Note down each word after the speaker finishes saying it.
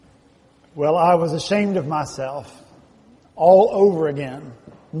Well, I was ashamed of myself all over again,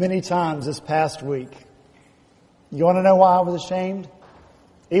 many times this past week. You want to know why I was ashamed?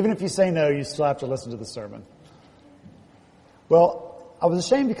 Even if you say no, you still have to listen to the sermon. Well, I was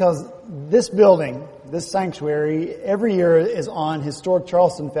ashamed because this building, this sanctuary, every year is on Historic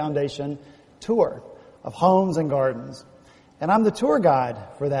Charleston Foundation tour of homes and gardens. And I'm the tour guide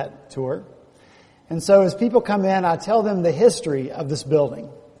for that tour. And so as people come in, I tell them the history of this building.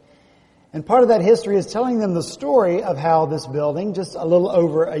 And part of that history is telling them the story of how this building, just a little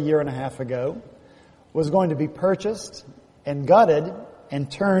over a year and a half ago, was going to be purchased and gutted and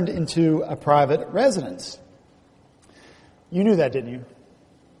turned into a private residence. You knew that, didn't you?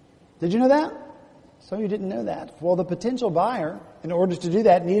 Did you know that? Some of you didn't know that. Well, the potential buyer, in order to do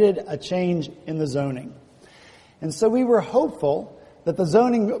that, needed a change in the zoning. And so we were hopeful that the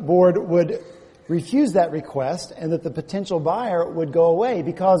zoning board would refuse that request and that the potential buyer would go away,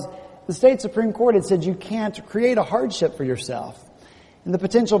 because the state Supreme Court had said you can't create a hardship for yourself. And the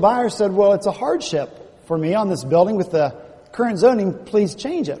potential buyer said, well, it's a hardship for me on this building with the current zoning, please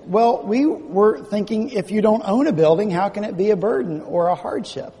change it. Well, we were thinking, if you don't own a building, how can it be a burden or a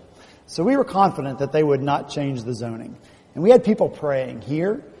hardship? So we were confident that they would not change the zoning. And we had people praying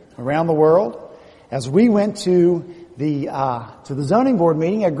here, around the world. As we went to the zoning board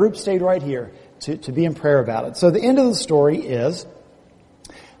meeting, a group stayed right here to be in prayer about it. So the end of the story is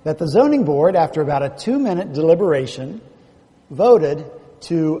that the zoning board, after about a 2-minute deliberation, voted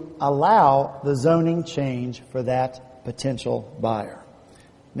to allow the zoning change for that potential buyer.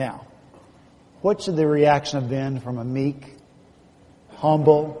 Now, what should the reaction have been from a meek,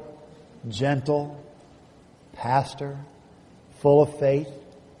 humble, gentle pastor, full of faith?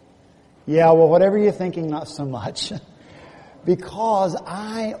 Yeah, well, whatever you're thinking, not so much. Because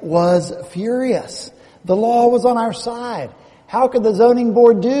I was furious. The law was on our side. How could the zoning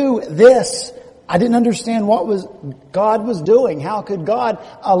board do this? I didn't understand what God was doing. How could God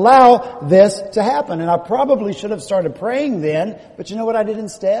allow this to happen? And I probably should have started praying then, but you know what I did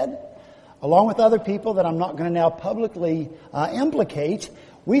instead? Along with other people that I'm not going to now publicly implicate,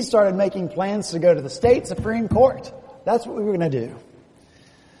 we started making plans to go to the state Supreme Court. That's what we were going to do.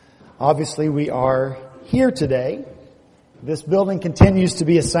 Obviously, we are here today. This building continues to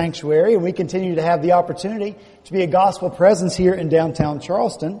be a sanctuary, and we continue to have the opportunity to be a gospel presence here in downtown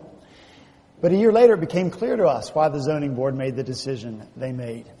Charleston. But a year later, it became clear to us why the zoning board made the decision they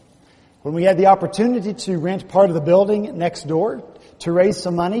made. When we had the opportunity to rent part of the building next door to raise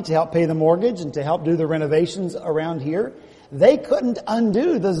some money to help pay the mortgage and to help do the renovations around here, they couldn't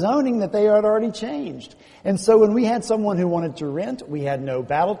undo the zoning that they had already changed. And so when we had someone who wanted to rent, we had no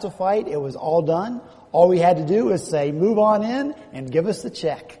battle to fight. It was all done. All we had to do was say, move on in and give us the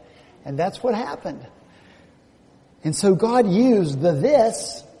check. And that's what happened. And so God used the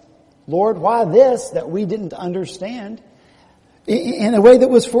this, Lord, why this, that we didn't understand, in a way that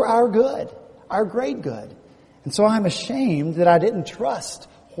was for our good, our great good. And so I'm ashamed that I didn't trust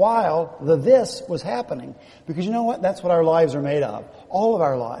while the this was happening. Because you know what? That's what our lives are made of. All of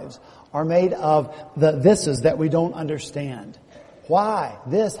our lives are made of the thises that we don't understand. Why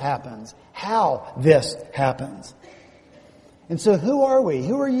this happens. How this happens. And so who are we?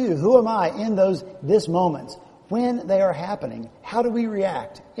 Who are you? Who am I in those this moments? When they are happening, how do we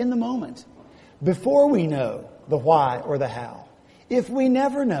react in the moment? Before we know the why or the how. If we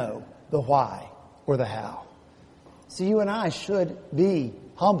never know the why or the how. So you and I should be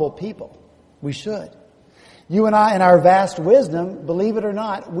humble people. We should. You and I, in our vast wisdom, believe it or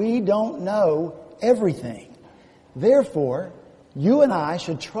not, we don't know everything. Therefore, you and I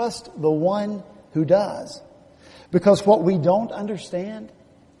should trust the one who does. Because what we don't understand,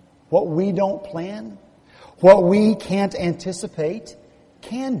 what we don't plan, what we can't anticipate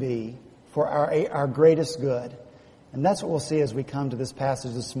can be for our greatest good. And that's what we'll see as we come to this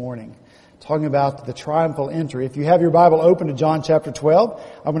passage this morning, talking about the triumphal entry. If you have your Bible open to John chapter 12,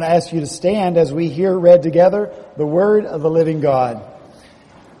 I'm going to ask you to stand as we hear read together the Word of the living God.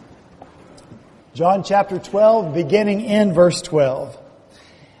 John chapter 12, beginning in verse 12.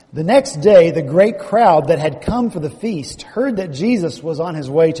 The next day, the great crowd that had come for the feast heard that Jesus was on his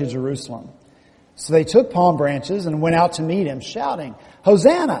way to Jerusalem. So they took palm branches and went out to meet him, shouting,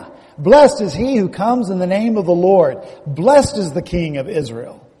 Hosanna! Blessed is he who comes in the name of the Lord. Blessed is the King of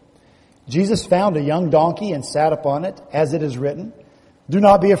Israel. Jesus found a young donkey and sat upon it, as it is written, Do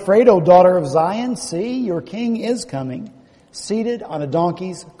not be afraid, O daughter of Zion. See, your king is coming, seated on a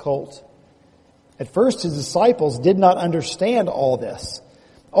donkey's colt. At first his disciples did not understand all this.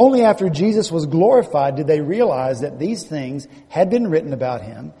 Only after Jesus was glorified did they realize that these things had been written about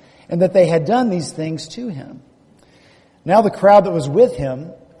him, and that they had done these things to him. Now the crowd that was with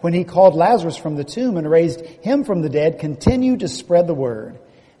him when he called Lazarus from the tomb and raised him from the dead, continued to spread the word.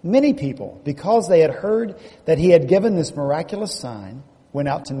 Many people, because they had heard that he had given this miraculous sign, went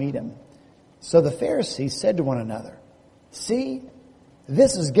out to meet him. So the Pharisees said to one another, "See,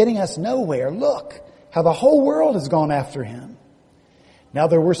 this is getting us nowhere. Look, how the whole world has gone after him." Now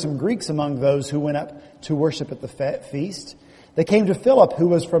there were some Greeks among those who went up to worship at the feast. They came to Philip, who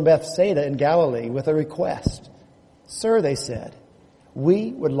was from Bethsaida in Galilee, with a request. "Sir," they said,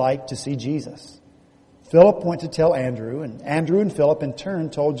 "we would like to see Jesus." Philip went to tell Andrew, and Andrew and Philip in turn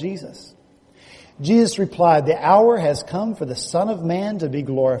told Jesus. Jesus replied, "The hour has come for the Son of Man to be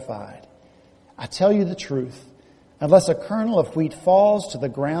glorified. I tell you the truth, unless a kernel of wheat falls to the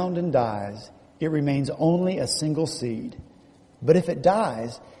ground and dies, it remains only a single seed. But if it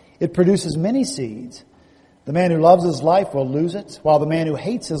dies, it produces many seeds. The man who loves his life will lose it, while the man who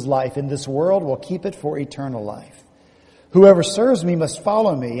hates his life in this world will keep it for eternal life. Whoever serves me must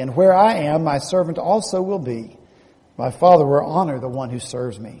follow me, and where I am, my servant also will be. My Father will honor the one who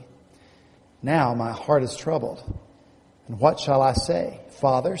serves me. Now my heart is troubled. And what shall I say?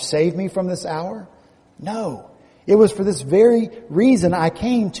 Father, save me from this hour? No, it was for this very reason I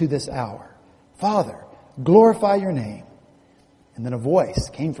came to this hour. Father, glorify your name." And then a voice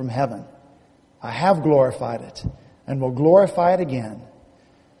came from heaven. "I have glorified it and will glorify it again."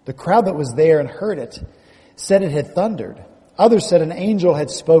 The crowd that was there and heard it said it had thundered. Others said an angel had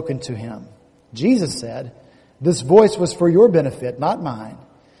spoken to him. Jesus said, "This voice was for your benefit, not mine.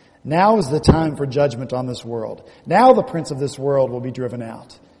 Now is the time for judgment on this world. Now the prince of this world will be driven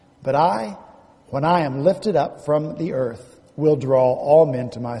out. But I, when I am lifted up from the earth, will draw all men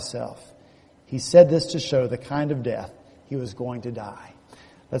to myself." He said this to show the kind of death he was going to die.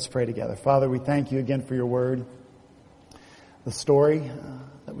 Let's pray together. Father, we thank you again for your word. The story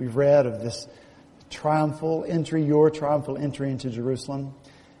that we've read of this your triumphal entry into Jerusalem.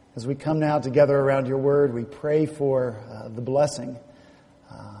 As we come now together around your word, we pray for the blessing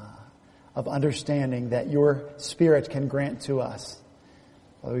of understanding that your Spirit can grant to us.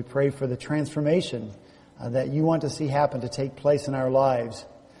 Father, we pray for the transformation that you want to see happen to take place in our lives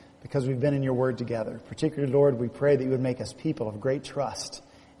because we've been in your word together. Particularly, Lord, we pray that you would make us people of great trust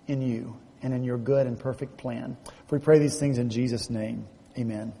in you and in your good and perfect plan. For we pray these things in Jesus' name.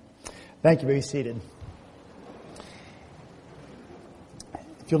 Amen. Thank you. Be seated.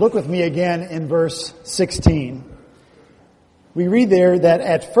 If you look with me again in verse 16, we read there that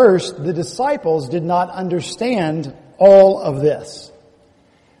at first the disciples did not understand all of this.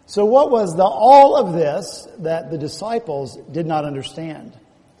 So what was the all of this that the disciples did not understand?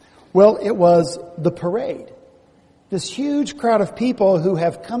 Well, it was the parade. This huge crowd of people who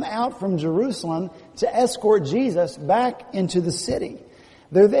have come out from Jerusalem to escort Jesus back into the city.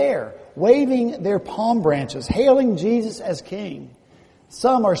 They're there, waving their palm branches, hailing Jesus as king.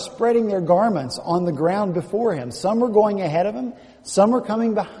 Some are spreading their garments on the ground before him. Some are going ahead of him. Some are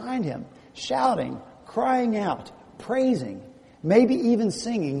coming behind him, shouting, crying out, praising, maybe even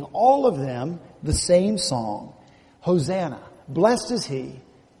singing, all of them the same song. Hosanna, blessed is he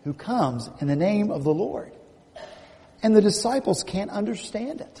who comes in the name of the Lord. And the disciples can't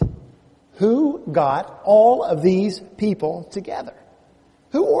understand it. Who got all of these people together?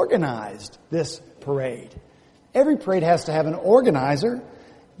 Who organized this parade? Every parade has to have an organizer.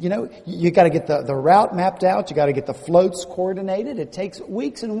 You know, you got to get the route mapped out. You got to get the floats coordinated. It takes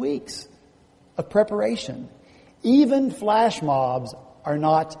weeks and weeks of preparation. Even flash mobs are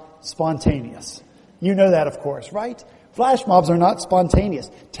not spontaneous. You know that, of course, right? Flash mobs are not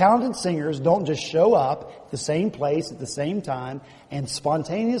spontaneous. Talented singers don't just show up at the same place at the same time and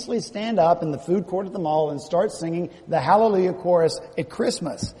spontaneously stand up in the food court at the mall and start singing the Hallelujah chorus at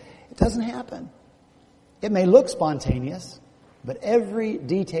Christmas. It doesn't happen. It may look spontaneous, but every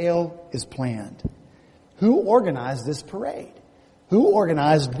detail is planned. Who organized this parade? Who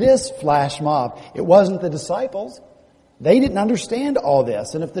organized this flash mob? It wasn't the disciples. They didn't understand all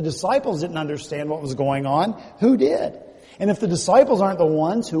this. And if the disciples didn't understand what was going on, who did? And if the disciples aren't the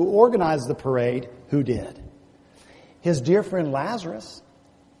ones who organized the parade, who did? His dear friend Lazarus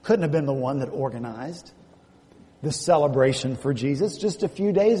couldn't have been the one that organized this celebration for Jesus just a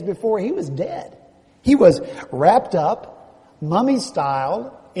few days before he was dead. He was wrapped up, mummy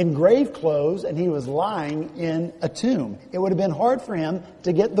style, in grave clothes, and he was lying in a tomb. It would have been hard for him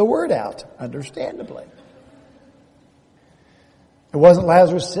to get the word out, understandably. It wasn't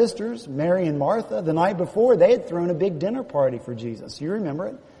Lazarus' sisters, Mary and Martha. The night before, they had thrown a big dinner party for Jesus. You remember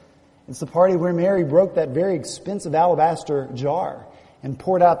it? It's the party where Mary broke that very expensive alabaster jar and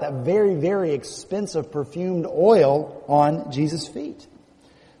poured out that very, very expensive perfumed oil on Jesus' feet.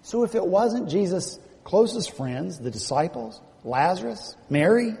 So if it wasn't Jesus' closest friends, the disciples, Lazarus,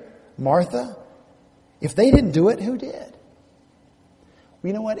 Mary, Martha. If they didn't do it, who did? Well,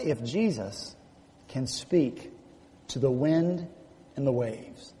 you know what? If Jesus can speak to the wind and the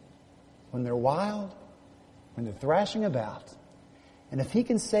waves when they're wild, when they're thrashing about, and if He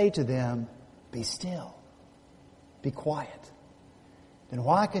can say to them, be still, be quiet, then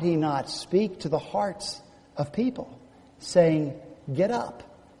why could He not speak to the hearts of people, saying, get up,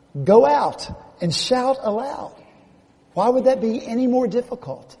 go out, and shout aloud? Why would that be any more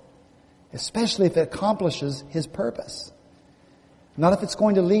difficult? Especially if it accomplishes His purpose. Not if it's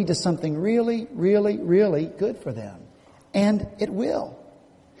going to lead to something really, really, really good for them. And it will.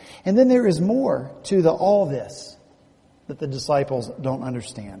 And then there is more to all this that the disciples don't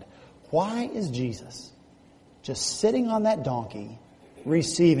understand. Why is Jesus just sitting on that donkey,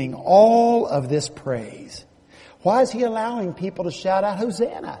 receiving all of this praise? Why is He allowing people to shout out,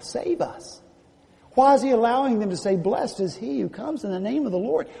 Hosanna, save us? Why is He allowing them to say, blessed is He who comes in the name of the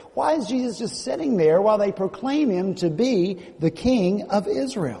Lord? Why is Jesus just sitting there while they proclaim Him to be the King of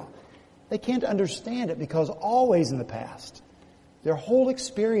Israel? They can't understand it because always in the past, their whole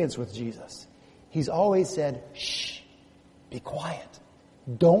experience with Jesus, He's always said, shh, be quiet.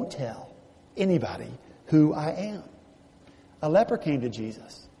 Don't tell anybody who I am. A leper came to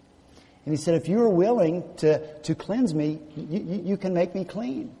Jesus. And he said, if you are willing to cleanse me, you can make me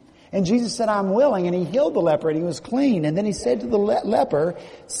clean. And Jesus said, I'm willing. And He healed the leper and he was clean. And then He said to the leper,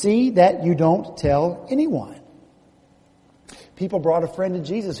 see that you don't tell anyone. People brought a friend to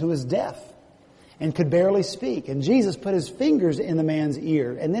Jesus who was deaf and could barely speak. And Jesus put His fingers in the man's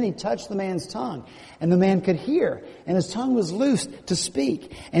ear. And then He touched the man's tongue. And the man could hear. And his tongue was loosed to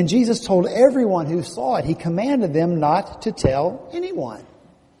speak. And Jesus told everyone who saw it, He commanded them not to tell anyone.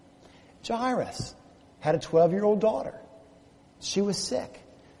 Jairus had a 12-year-old daughter. She was sick.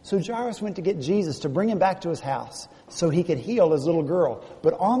 So Jairus went to get Jesus to bring him back to his house so he could heal his little girl.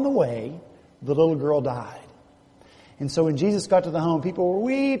 But on the way, the little girl died. And so when Jesus got to the home, people were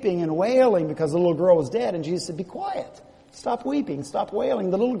weeping and wailing because the little girl was dead. And Jesus said, be quiet. Stop weeping. Stop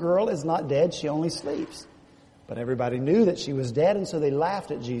wailing. The little girl is not dead. She only sleeps. But everybody knew that she was dead, and so they laughed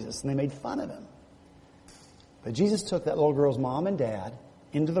at Jesus and they made fun of Him. But Jesus took that little girl's mom and dad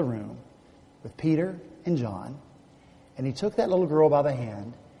into the room with Peter and John. And He took that little girl by the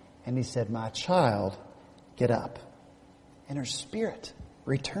hand and He said, my child, get up. And her spirit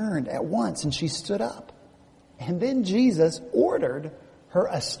returned at once and she stood up. And then Jesus ordered her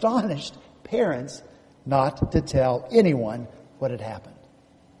astonished parents not to tell anyone what had happened.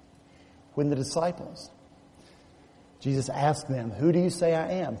 When the disciples, Jesus asked them, who do you say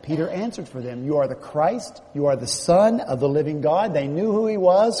I am? Peter answered for them, you are the Christ, you are the Son of the living God. They knew who He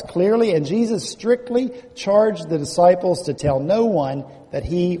was clearly, and Jesus strictly charged the disciples to tell no one that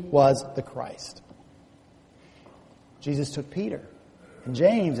He was the Christ. Jesus took Peter and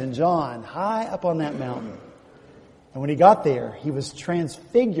James and John high up on that mountain. And when He got there, He was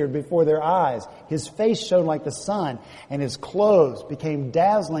transfigured before their eyes. His face shone like the sun, and His clothes became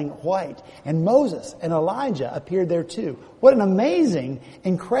dazzling white. And Moses and Elijah appeared there too. What an amazing,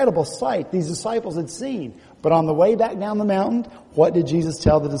 incredible sight these disciples had seen. But on the way back down the mountain, what did Jesus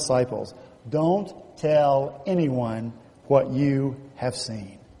tell the disciples? Don't tell anyone what you have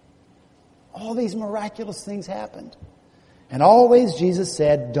seen. All these miraculous things happened. And always Jesus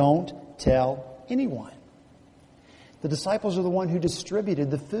said, don't tell anyone. The disciples are the one who distributed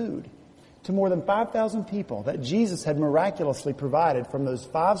the food to more than 5,000 people that Jesus had miraculously provided from those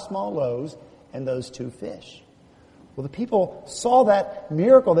 5 small loaves and those 2 fish. Well, the people saw that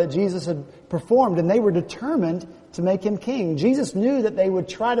miracle that Jesus had performed, and they were determined to make Him king. Jesus knew that they would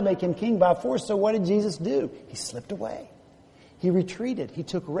try to make Him king by force, so what did Jesus do? He slipped away. He retreated. He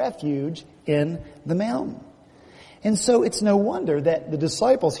took refuge in the mountain. And so it's no wonder that the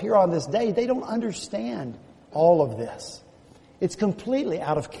disciples here on this day, they don't understand all of this. It's completely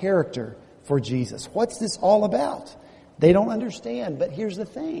out of character for Jesus. What's this all about? They don't understand. But here's the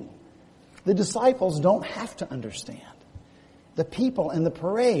thing. The disciples don't have to understand. The people in the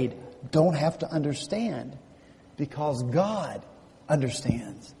parade don't have to understand because God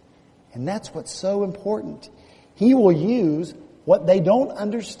understands. And that's what's so important. He will use what they don't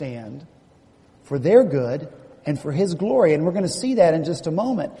understand for their good and for His glory. And we're going to see that in just a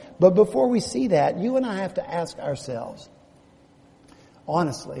moment. But before we see that, you and I have to ask ourselves,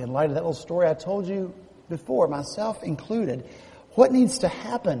 honestly, in light of that little story I told you before, myself included, what needs to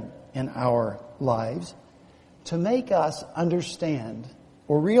happen in our lives to make us understand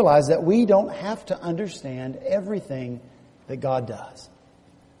or realize that we don't have to understand everything that God does?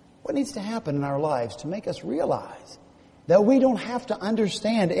 What needs to happen in our lives to make us realize that we don't have to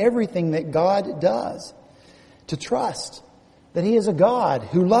understand everything that God does? To trust that He is a God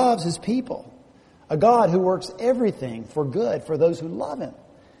who loves His people, a God who works everything for good for those who love Him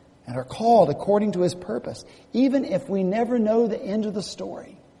and are called according to His purpose, even if we never know the end of the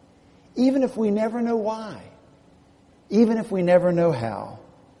story, even if we never know why, even if we never know how.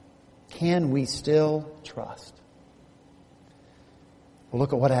 Can we still trust? Well,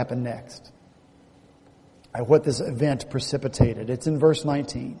 look at what happened next. What this event precipitated. It's in verse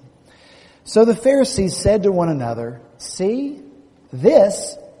 19. So the Pharisees said to one another, "See,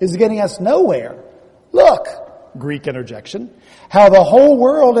 this is getting us nowhere. Look," Greek interjection, "how the whole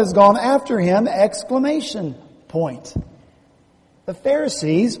world has gone after him!" Exclamation point. The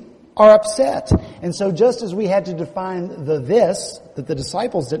Pharisees are upset. And so just as we had to define the this that the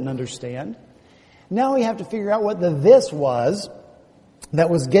disciples didn't understand, now we have to figure out what the this was that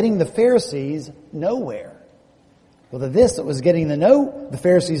was getting the Pharisees nowhere. Well, the this that was getting the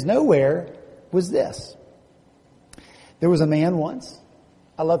Pharisees nowhere was this. There was a man once.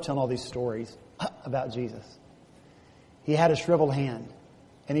 I love telling all these stories about Jesus. He had a shriveled hand,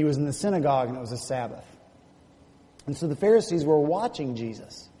 and he was in the synagogue, and it was a Sabbath. And so the Pharisees were watching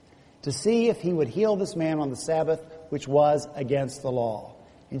Jesus to see if he would heal this man on the Sabbath, which was against the law.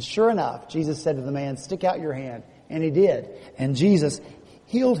 And sure enough, Jesus said to the man, "Stick out your hand." And he did. And Jesus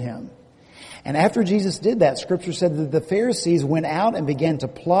healed him. And after Jesus did that, Scripture said that the Pharisees went out and began to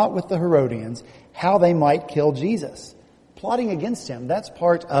plot with the Herodians how they might kill Jesus. Plotting against him, that's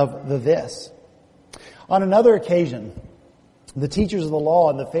part of the this. On another occasion, the teachers of the law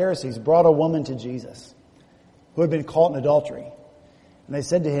and the Pharisees brought a woman to Jesus who had been caught in adultery. And they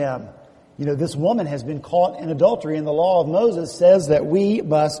said to him, "This woman has been caught in adultery, and the law of Moses says that we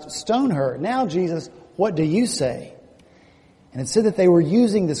must stone her. Now, Jesus, what do you say?" And it said that they were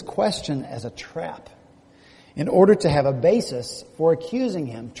using this question as a trap in order to have a basis for accusing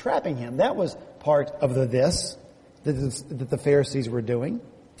him, trapping him. That was part of the this that the Pharisees were doing.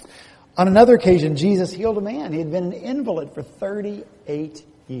 On another occasion, Jesus healed a man. He had been an invalid for 38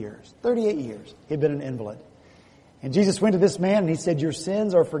 years. 38 years he had been an invalid. And Jesus went to this man and he said, "Your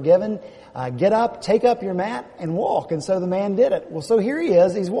sins are forgiven. Get up, take up your mat, and walk." And so the man did it. Well, so here he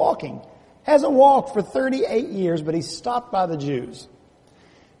is. He's walking. Hasn't walked for 38 years, but he's stopped by the Jews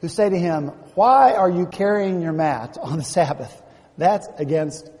who say to him, "Why are you carrying your mat on the Sabbath? That's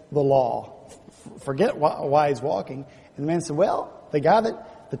against the law." Forget why he's walking. And the man said, "Well, the guy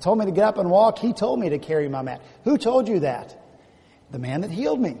that told me to get up and walk, he told me to carry my mat." "Who told you that?" "The man that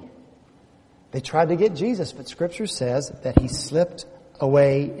healed me." They tried to get Jesus, but Scripture says that he slipped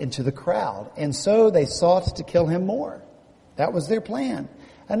away into the crowd. And so they sought to kill him more. That was their plan.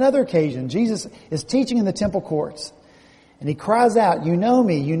 Another occasion, Jesus is teaching in the temple courts. And he cries out, "You know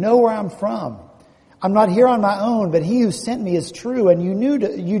me, you know where I'm from. I'm not here on my own, but he who sent me is true, and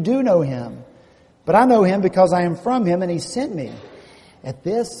you do know him. But I know him because I am from him, and he sent me." At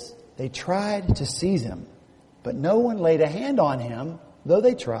this, they tried to seize him. But no one laid a hand on him, though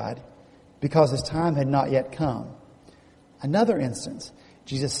they tried, because his time had not yet come. Another instance,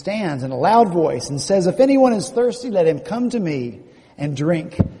 Jesus stands in a loud voice and says, "If anyone is thirsty, let him come to me and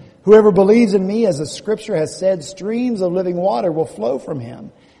drink. Whoever believes in me, as the Scripture has said, streams of living water will flow from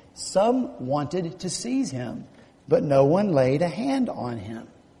him." Some wanted to seize him, but no one laid a hand on him.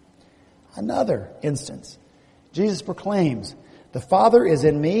 Another instance, Jesus proclaims, "The Father is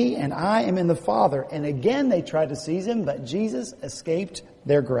in me, and I am in the Father." And again they tried to seize him, but Jesus escaped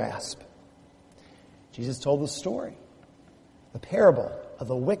their grasp. Jesus told the story, the parable of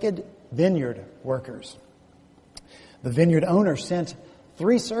the wicked vineyard workers. The vineyard owner sent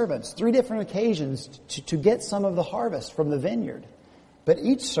 3 servants, 3 different occasions, to get some of the harvest from the vineyard. But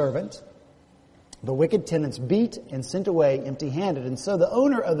each servant, the wicked tenants beat and sent away empty-handed. And so the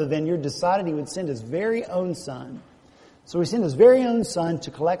owner of the vineyard decided he would send his very own son. So he sent his very own son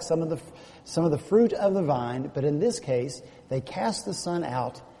to collect some of the fruit of the vine. But in this case, they cast the son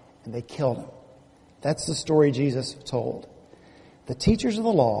out and they killed him. That's the story Jesus told. The teachers of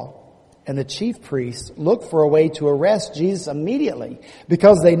the law and the chief priests looked for a way to arrest Jesus immediately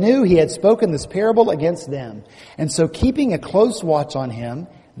because they knew he had spoken this parable against them. And so, keeping a close watch on him,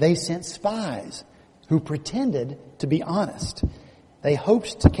 they sent spies who pretended to be honest. They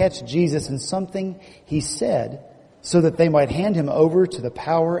hoped to catch Jesus in something he said so that they might hand him over to the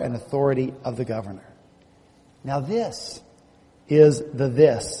power and authority of the governor. Now this is the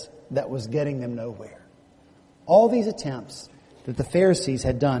this that was getting them nowhere. All these attempts that the Pharisees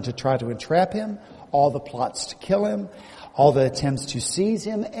had done to try to entrap him, all the plots to kill him, all the attempts to seize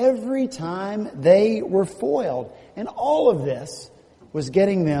him, every time they were foiled. And all of this was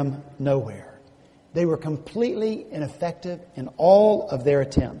getting them nowhere. They were completely ineffective in all of their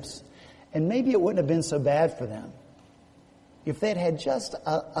attempts. And maybe it wouldn't have been so bad for them if they'd had just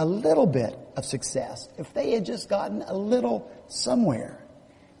a little bit of success, if they had just gotten a little somewhere.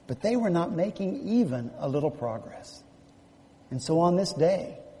 But they were not making even a little progress. And so on this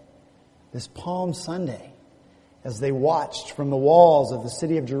day, this Palm Sunday, as they watched from the walls of the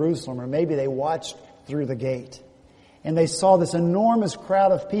city of Jerusalem, or maybe they watched through the gate, and they saw this enormous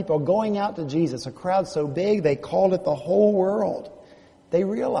crowd of people going out to Jesus, a crowd so big they called it the whole world. They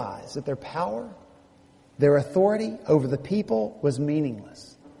realized that their power, their authority over the people was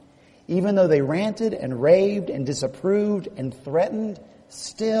meaningless. Even though they ranted and raved and disapproved and threatened,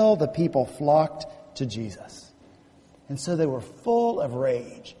 still the people flocked to Jesus. And so they were full of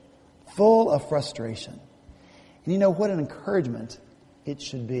rage, full of frustration. And you know what an encouragement it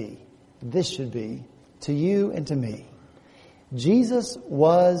should be. This should be to you and to me. Jesus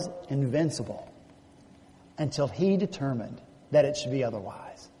was invincible until He determined that it should be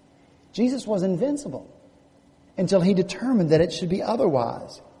otherwise. Jesus was invincible until He determined that it should be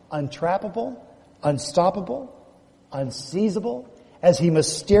otherwise. Untrappable, unstoppable, unseizable, as He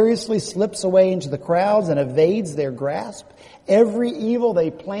mysteriously slips away into the crowds and evades their grasp. Every evil they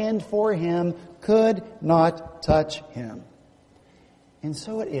planned for Him could not touch Him. And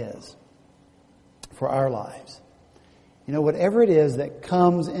so it is for our lives. You know, whatever it is that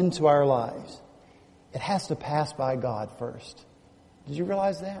comes into our lives, it has to pass by God first. Did you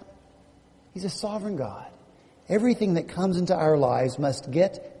realize that? He's a sovereign God. Everything that comes into our lives must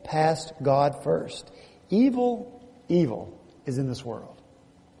get past God first. Evil is in this world.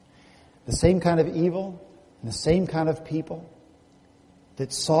 The same kind of evil and the same kind of people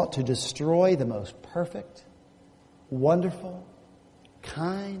that sought to destroy the most perfect, wonderful,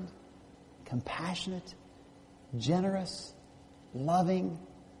 kind, compassionate, generous, loving,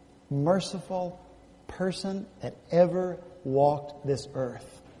 merciful person that ever walked this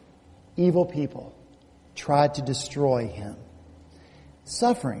earth. Evil people tried to destroy Him.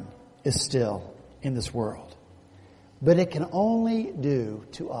 Suffering is still in this world, but it can only do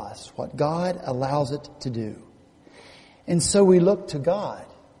to us what God allows it to do. And so we look to God,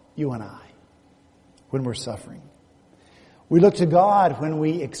 you and I, when we're suffering. We look to God when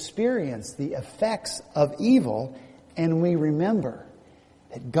we experience the effects of evil, and we remember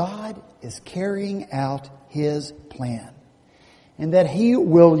that God is carrying out His plan, and that He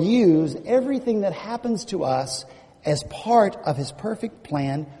will use everything that happens to us as part of His perfect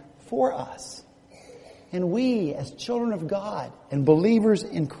plan for us. And we, as children of God and believers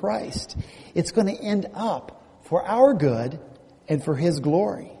in Christ, it's going to end up for our good and for His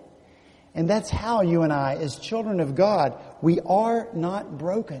glory. And that's how you and I, as children of God, we are not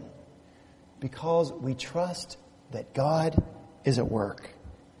broken, because we trust that God is at work.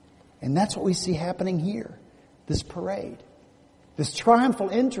 And that's what we see happening here. This parade, this triumphal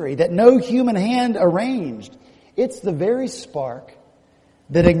entry that no human hand arranged. It's the very spark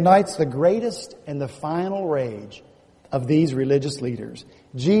that ignites the greatest and the final rage of these religious leaders.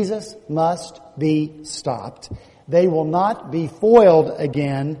 Jesus must be stopped. They will not be foiled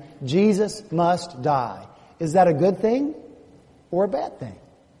again. Jesus must die. Is that a good thing or a bad thing?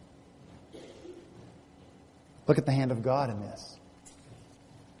 Look at the hand of God in this.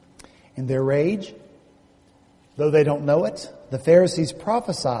 In their rage, though they don't know it, the Pharisees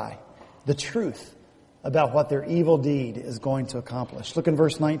prophesy the truth about what their evil deed is going to accomplish. Look in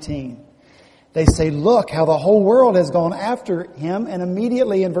verse 19. They say, look how the whole world has gone after Him. And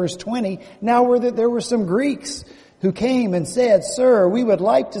immediately in verse 20, now there were some Greeks who came and said, Sir, we would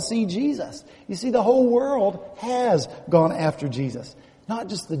like to see Jesus. You see, the whole world has gone after Jesus. Not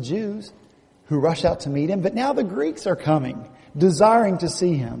just the Jews who rush out to meet Him, but now the Greeks are coming, desiring to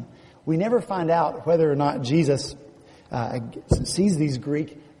see Him. We never find out whether or not Jesus sees these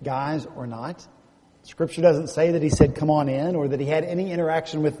Greek guys or not. Scripture doesn't say that He said, come on in, or that He had any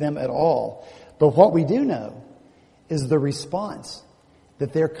interaction with them at all. But what we do know is the response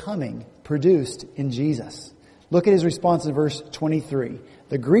that their coming produced in Jesus. Look at His response in verse 23.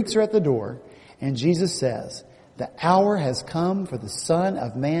 The Greeks are at the door, and Jesus says, the hour has come for the Son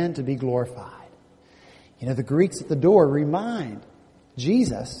of Man to be glorified. You know, the Greeks at the door remind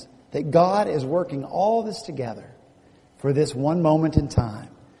Jesus that God is working all this together for this one moment in time.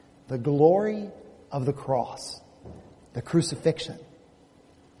 The glory of the cross, the crucifixion.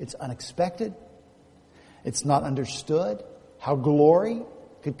 It's unexpected. It's not understood how glory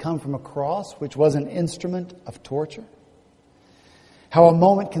could come from a cross which was an instrument of torture. How a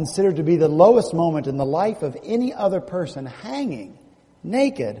moment considered to be the lowest moment in the life of any other person, hanging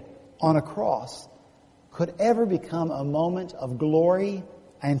naked on a cross, could ever become a moment of glory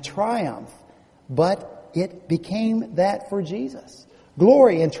and triumph. But it became that for Jesus.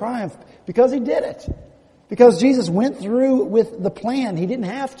 Glory and triumph because He did it. Because Jesus went through with the plan. He didn't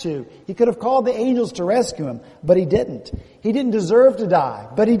have to. He could have called the angels to rescue him, but he didn't. He didn't deserve to die,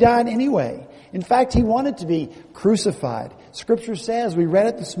 but he died anyway. In fact, he wanted to be crucified. Scripture says, we read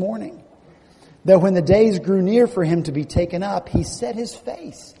it this morning, that when the days grew near for him to be taken up, he set his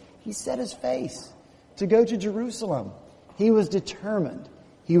face to go to Jerusalem. He was determined.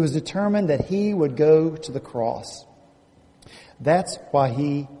 He was determined that he would go to the cross. That's why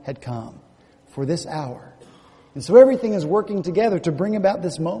he had come, for this hour. And so everything is working together to bring about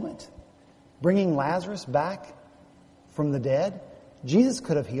this moment. Bringing Lazarus back from the dead. Jesus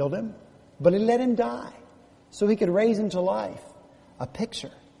could have healed him, but he let him die so he could raise him to life. A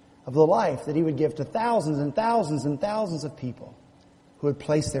picture of the life that he would give to thousands and thousands and thousands of people who would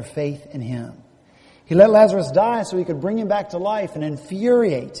place their faith in him. He let Lazarus die so he could bring him back to life and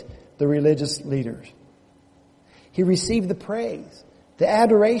infuriate the religious leaders. He received the praise, the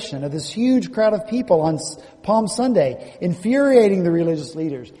adoration of this huge crowd of people on Palm Sunday, infuriating the religious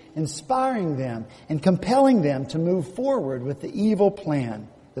leaders, inspiring them and compelling them to move forward with the evil plan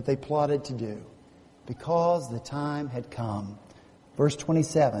that they plotted to do. Because the time had come. Verse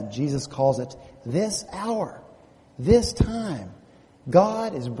 27, Jesus calls it this hour, this time.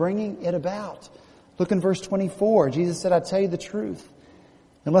 God is bringing it about. Look in verse 24. Jesus said, I tell you the truth.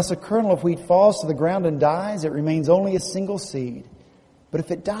 Unless a kernel of wheat falls to the ground and dies, it remains only a single seed. But if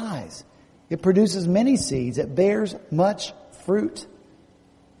it dies, it produces many seeds. It bears much fruit.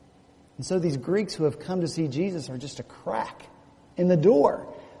 And so these Greeks who have come to see Jesus are just a crack in the door.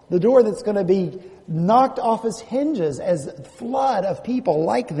 The door that's going to be knocked off its hinges as a flood of people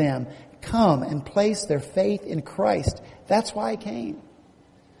like them come and place their faith in Christ. That's why He came.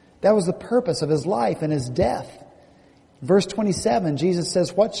 That was the purpose of His life and His death. Verse 27, Jesus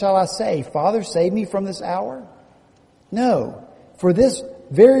says, what shall I say? Father, save me from this hour? No. For this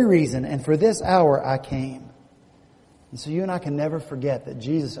very reason and for this hour I came. And so you and I can never forget that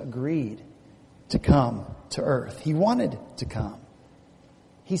Jesus agreed to come to earth. He wanted to come.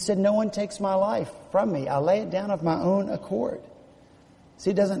 He said, no one takes my life from me. I lay it down of my own accord. See,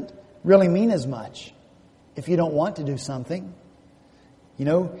 it doesn't really mean as much if you don't want to do something. You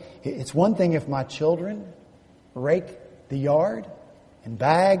know, it's one thing if my children rake the yard and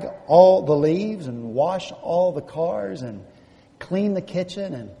bag all the leaves and wash all the cars and clean the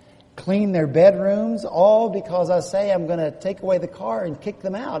kitchen and clean their bedrooms, all because I say I'm going to take away the car and kick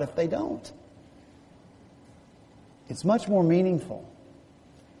them out if they don't. It's much more meaningful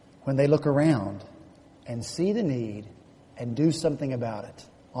when they look around and see the need and do something about it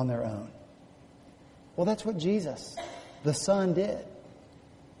on their own. Well, that's what Jesus, the Son, did.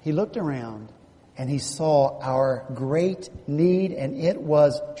 He looked around and He saw our great need, and it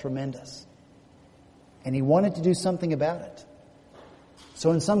was tremendous. And He wanted to do something about it.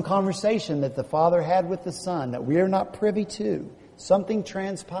 So in some conversation that the Father had with the Son that we are not privy to, something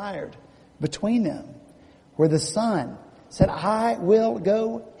transpired between them where the Son said, I will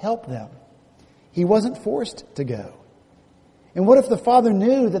go help them. He wasn't forced to go. And what if the Father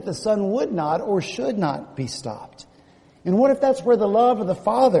knew that the Son would not or should not be stopped? And what if that's where the love of the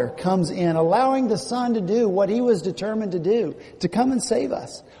Father comes in, allowing the Son to do what He was determined to do, to come and save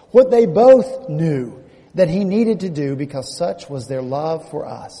us? What they both knew that He needed to do because such was their love for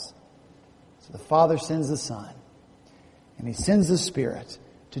us. So the Father sends the Son, and He sends the Spirit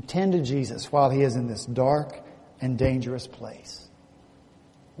to tend to Jesus while He is in this dark and dangerous place.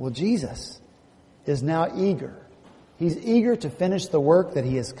 Well, Jesus is now eager. He's eager to finish the work that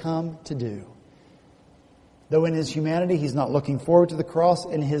He has come to do. Though in His humanity He's not looking forward to the cross,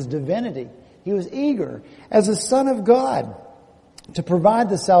 in His divinity He was eager as the Son of God to provide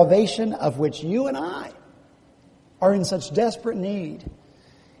the salvation of which you and I are in such desperate need.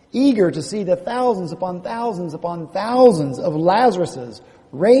 Eager to see the thousands upon thousands upon thousands of Lazaruses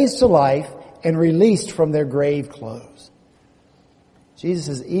raised to life and released from their grave clothes. Jesus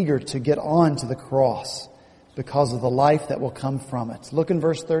is eager to get on to the cross because of the life that will come from it. Look in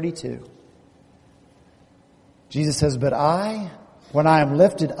verse 32. Jesus says, but I, when I am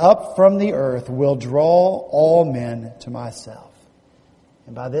lifted up from the earth, will draw all men to myself.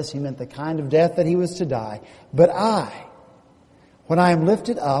 And by this He meant the kind of death that He was to die. But I, when I am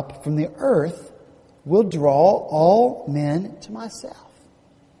lifted up from the earth, will draw all men to myself.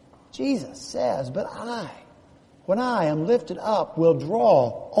 Jesus says, but I, when I am lifted up, will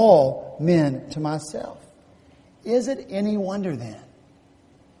draw all men to myself. Is it any wonder then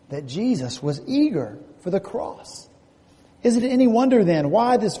that Jesus was eager for the cross? Is it any wonder then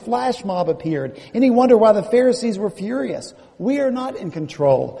why this flash mob appeared? Any wonder why the Pharisees were furious? We are not in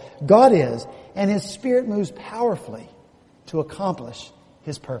control. God is, and His Spirit moves powerfully to accomplish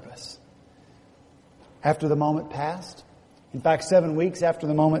His purpose. after the moment passed. In fact, 7 weeks after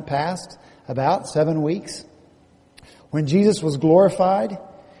the moment passed, about 7 weeks, when Jesus was glorified,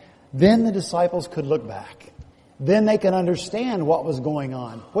 then the disciples could look back. Then they could understand what was going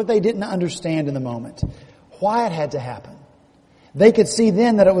on, what they didn't understand in the moment, why it had to happen. They could see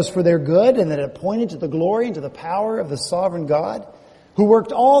then that it was for their good and that it pointed to the glory and to the power of the sovereign God who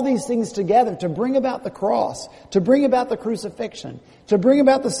worked all these things together to bring about the cross, to bring about the crucifixion, to bring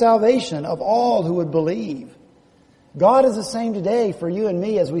about the salvation of all who would believe. God is the same today for you and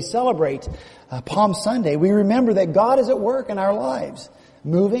me as we celebrate Palm Sunday. We remember that God is at work in our lives,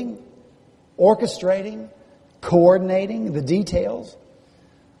 moving, orchestrating, coordinating the details,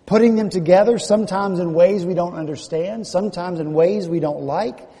 putting them together, sometimes in ways we don't understand, sometimes in ways we don't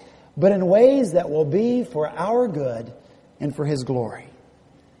like, but in ways that will be for our good and for His glory.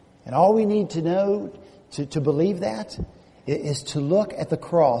 And all we need to know to believe that is to look at the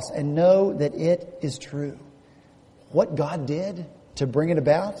cross and know that it is true. What God did to bring it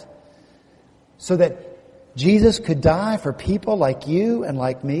about, so that Jesus could die for people like you and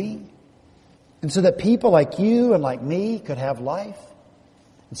like me, and so that people like you and like me could have life,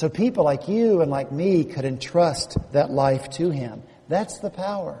 and so people like you and like me could entrust that life to Him. That's the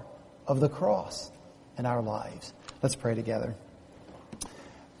power of the cross in our lives. Let's pray together.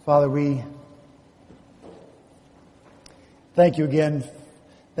 Father, we thank you again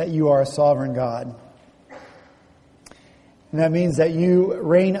that you are a sovereign God. And that means that you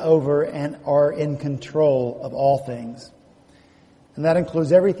reign over and are in control of all things. And that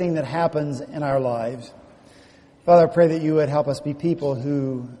includes everything that happens in our lives. Father, I pray that you would help us be people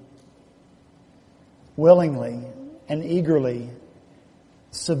who willingly and eagerly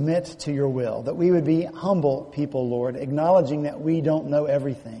submit to your will. That we would be humble people, Lord, acknowledging that we don't know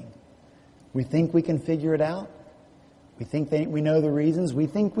everything. We think we can figure it out. We think we know the reasons. We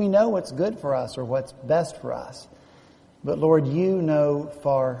think we know what's good for us or what's best for us. But Lord, you know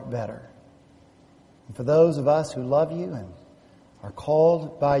far better. And for those of us who love you and are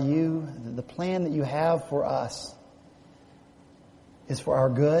called by you, the plan that you have for us is for our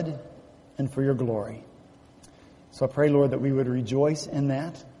good and for your glory. So I pray, Lord, that we would rejoice in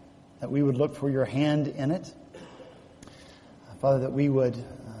that we would look for your hand in it. Father, that we would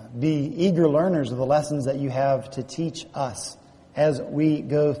be eager learners of the lessons that you have to teach us as we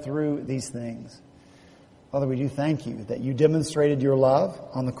go through these things. Father, we do thank you that you demonstrated your love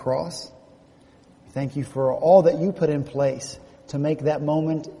on the cross. We thank you for all that you put in place to make that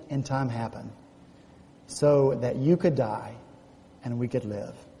moment in time happen so that you could die and we could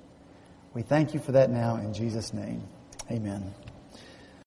live. We thank you for that now in Jesus' name. Amen.